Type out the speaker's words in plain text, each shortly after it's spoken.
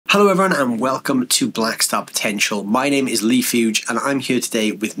Hello everyone and welcome to Blackstar Potential. My name is Leigh Fuge and I'm here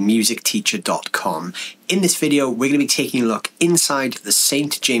today with musicteacher.com. In this video we're going to be taking a look inside the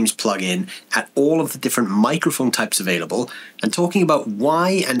St. James plugin at all of the different microphone types available and talking about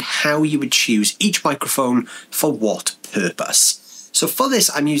why and how you would choose each microphone for what purpose. So for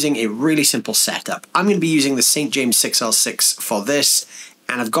this I'm using a really simple setup. I'm going to be using the St. James 6L6 for this,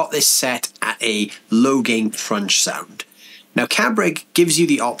 and I've got this set at a low gain crunch sound. Now CabRig gives you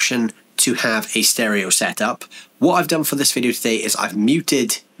the option to have a stereo setup. What I've done for this video today is I've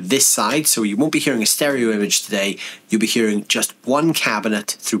muted this side, so you won't be hearing a stereo image today, you'll be hearing just one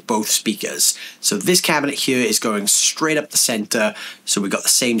cabinet through both speakers. So this cabinet here is going straight up the center, so we've got the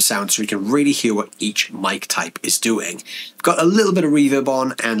same sound, so we can really hear what each mic type is doing. I've got a little bit of reverb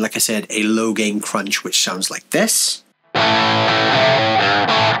on, and like I said, a low gain crunch, which sounds like this.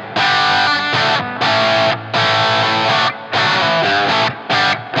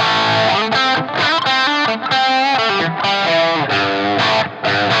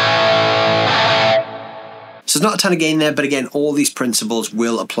 So there's not a ton of gain there, but again, all these principles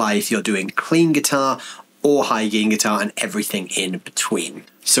will apply if you're doing clean guitar or high gain guitar and everything in between.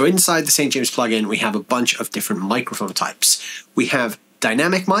 So inside the St. James plugin, we have a bunch of different microphone types. We have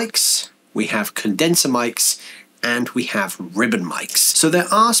dynamic mics, we have condenser mics, and we have ribbon mics. So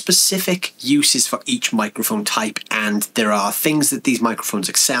there are specific uses for each microphone type, and there are things that these microphones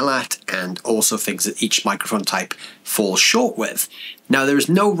excel at and also things that each microphone type falls short with. Now there is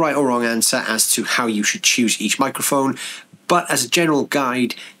no right or wrong answer as to how you should choose each microphone, but as a general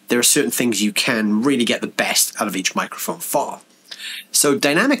guide, there are certain things you can really get the best out of each microphone for. So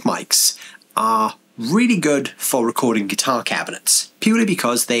dynamic mics are really good for recording guitar cabinets, purely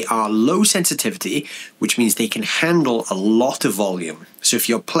because they are low sensitivity, which means they can handle a lot of volume. So if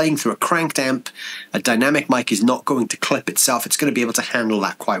you're playing through a cranked amp, a dynamic mic is not going to clip itself, it's going to be able to handle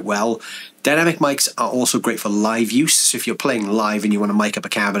that quite well. Dynamic mics are also great for live use, so if you're playing live and you want to mic up a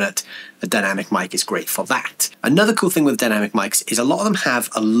cabinet, a dynamic mic is great for that. Another cool thing with dynamic mics is a lot of them have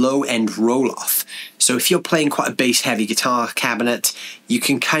a low end roll-off. So if you're playing quite a bass heavy guitar cabinet, you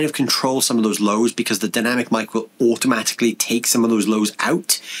can kind of control some of those lows because the dynamic mic will automatically take some of those lows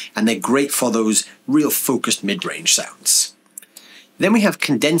out, and they're great for those real focused mid-range sounds. Then we have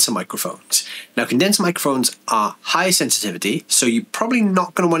condenser microphones. Now condenser microphones are high sensitivity, so you're probably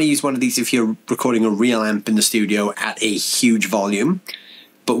not going to want to use one of these if you're recording a real amp in the studio at a huge volume.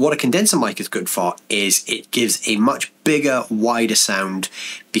 But what a condenser mic is good for is it gives a much bigger, wider sound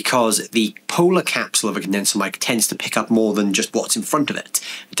because the polar capsule of a condenser mic tends to pick up more than just what's in front of it.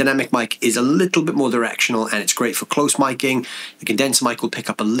 A dynamic mic is a little bit more directional and it's great for close miking. The condenser mic will pick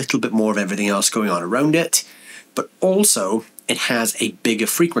up a little bit more of everything else going on around it, but also it has a bigger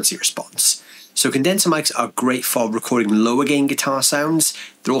frequency response. So condenser mics are great for recording lower gain guitar sounds.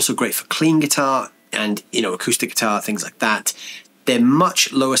 They're also great for clean guitar and, acoustic guitar, things like that. They're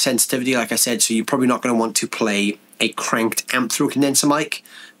much lower sensitivity, like I said, so you're probably not going to want to play a cranked amp through a condenser mic,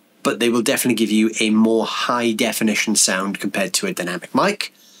 but they will definitely give you a more high definition sound compared to a dynamic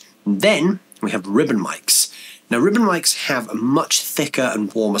mic. And then we have ribbon mics. Now ribbon mics have a much thicker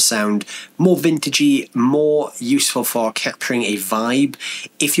and warmer sound, more vintagey, more useful for capturing a vibe.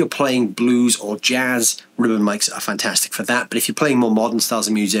 If you're playing blues or jazz, ribbon mics are fantastic for that, but if you're playing more modern styles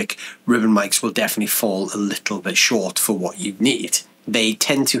of music, ribbon mics will definitely fall a little bit short for what you need. They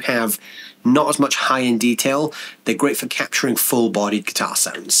tend to have not as much high-end detail. They're great for capturing full-bodied guitar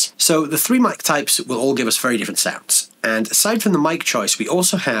sounds. So the three mic types will all give us very different sounds. And aside from the mic choice, we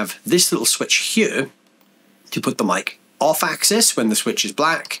also have this little switch here to put the mic off axis when the switch is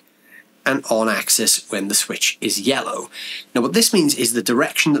black and on axis when the switch is yellow. Now what this means is the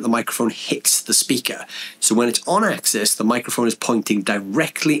direction that the microphone hits the speaker. So when it's on axis, the microphone is pointing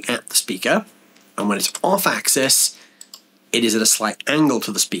directly at the speaker, and when it's off axis, it is at a slight angle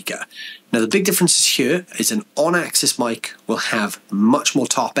to the speaker. Now the big differences here is an on axis mic will have much more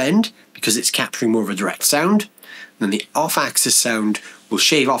top end because it's capturing more of a direct sound. Then the off-axis sound will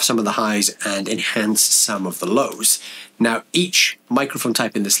shave off some of the highs and enhance some of the lows. Now each microphone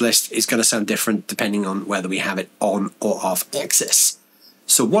type in this list is going to sound different depending on whether we have it on or off axis.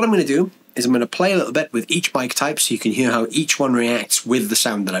 So what I'm going to do is I'm going to play a little bit with each mic type so you can hear how each one reacts with the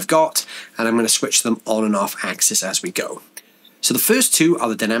sound that I've got, and I'm going to switch them on and off axis as we go. So the first two are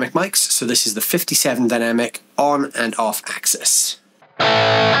the dynamic mics, so this is the 57 dynamic on and off axis.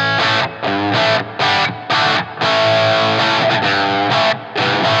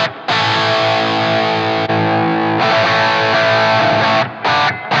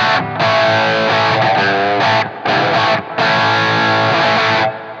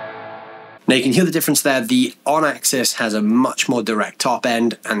 Now you can can hear the difference there. The on-axis has a much more direct top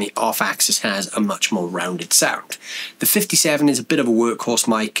end and the off-axis has a much more rounded sound. The 57 is a bit of a workhorse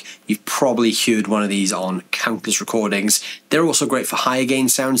mic. You've probably heard one of these on countless recordings. They're also great for higher gain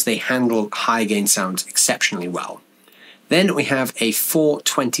sounds. They handle higher gain sounds exceptionally well. Then we have a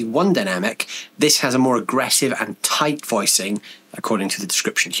 421 dynamic. This has a more aggressive and tight voicing according to the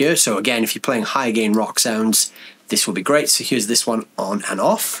description here. So again, if you're playing higher gain rock sounds, this will be great. So here's this one on and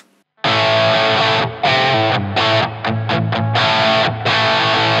off.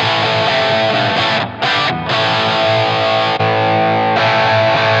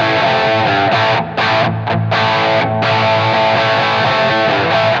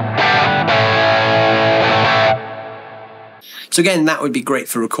 So again, that would be great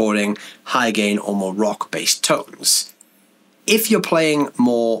for recording high gain or more rock-based tones. If you're playing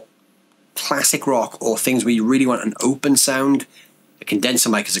more classic rock or things where you really want an open sound, a condenser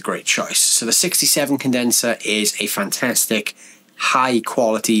mic is a great choice. So the 67 condenser is a fantastic, high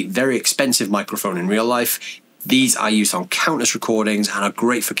quality, very expensive microphone in real life. These are used on countless recordings and are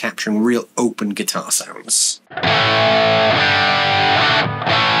great for capturing real open guitar sounds.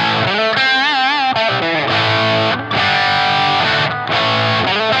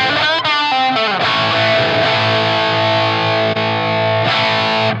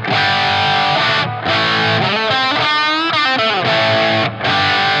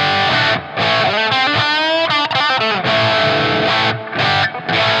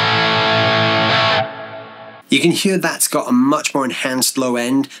 You can hear that's got a much more enhanced low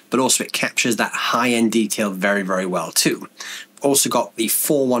end, but also it captures that high end detail very, very well too. Also got the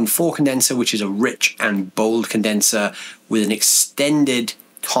 414 condenser, which is a rich and bold condenser with an extended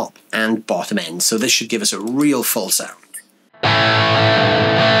top and bottom end. So this should give us a real full sound.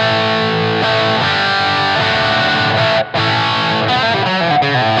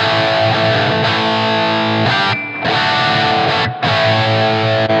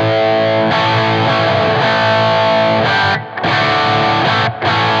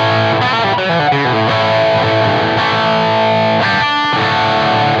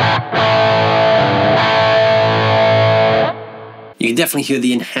 You can definitely hear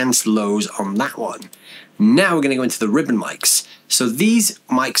the enhanced lows on that one. Now we're going to go into the ribbon mics. So these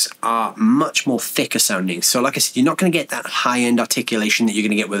mics are much more thicker sounding. So like I said, you're not going to get that high-end articulation that you're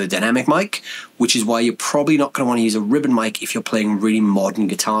going to get with a dynamic mic, which is why you're probably not going to want to use a ribbon mic if you're playing really modern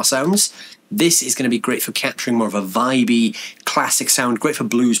guitar sounds. This is going to be great for capturing more of a vibey, classic sound, great for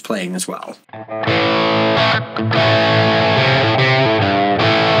blues playing as well.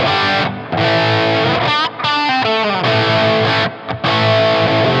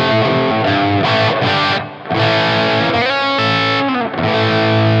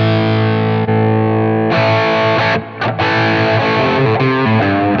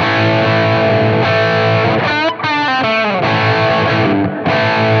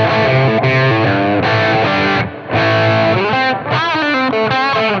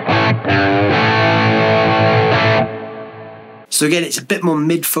 So again, it's a bit more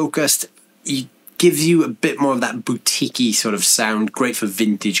mid-focused. It gives you a bit more of that boutique-y sort of sound, great for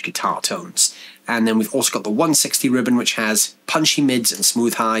vintage guitar tones. And then we've also got the 160 ribbon, which has punchy mids and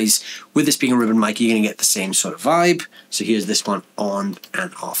smooth highs. With this being a ribbon mic, you're going to get the same sort of vibe. So here's this one on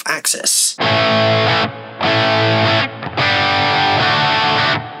and off axis.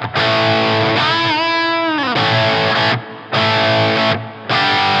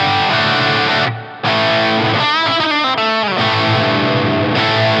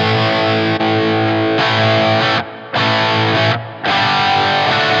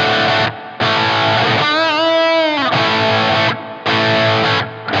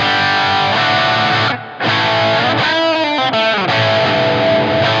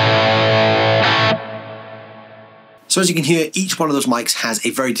 So as you can hear, each one of those mics has a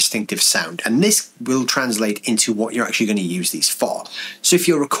very distinctive sound, and this will translate into what you're actually going to use these for. So if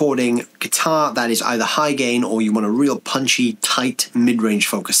you're recording guitar that is either high gain or you want a real punchy, tight, mid-range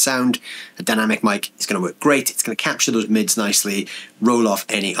focused sound, a dynamic mic is going to work great. It's going to capture those mids nicely, roll off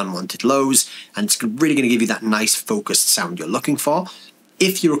any unwanted lows, and it's really going to give you that nice focused sound you're looking for.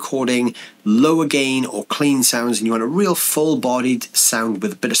 If you're recording lower gain or clean sounds and you want a real full-bodied sound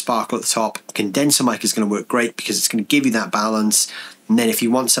with a bit of sparkle at the top, a condenser mic is going to work great because it's going to give you that balance. And then if you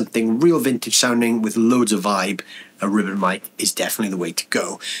want something real vintage sounding with loads of vibe, a ribbon mic is definitely the way to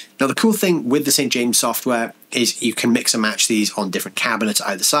go. Now the cool thing with the St. James software is you can mix and match these on different cabinets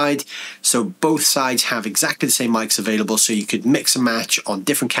either side. So both sides have exactly the same mics available, so you could mix and match on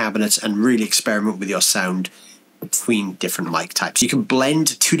different cabinets and really experiment with your sound between different mic types. You can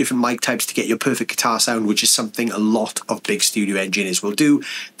blend two different mic types to get your perfect guitar sound, which is something a lot of big studio engineers will do.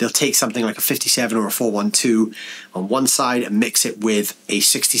 They'll take something like a 57 or a 412 on one side and mix it with a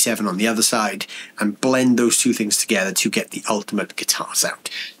 67 on the other side and blend those two things together to get the ultimate guitar sound.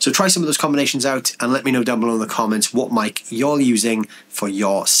 So try some of those combinations out and let me know down below in the comments what mic you're using for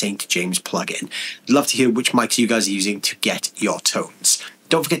your St. James plugin. I'd love to hear which mics you guys are using to get your tones.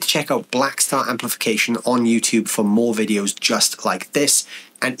 Don't forget to check out Blackstar Amplification on YouTube for more videos just like this.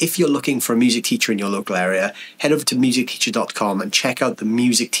 And if you're looking for a music teacher in your local area, head over to musicteacher.com and check out the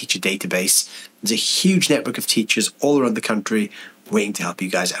music teacher database. There's a huge network of teachers all around the country waiting to help you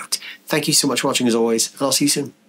guys out. Thank you so much for watching as always, and I'll see you soon.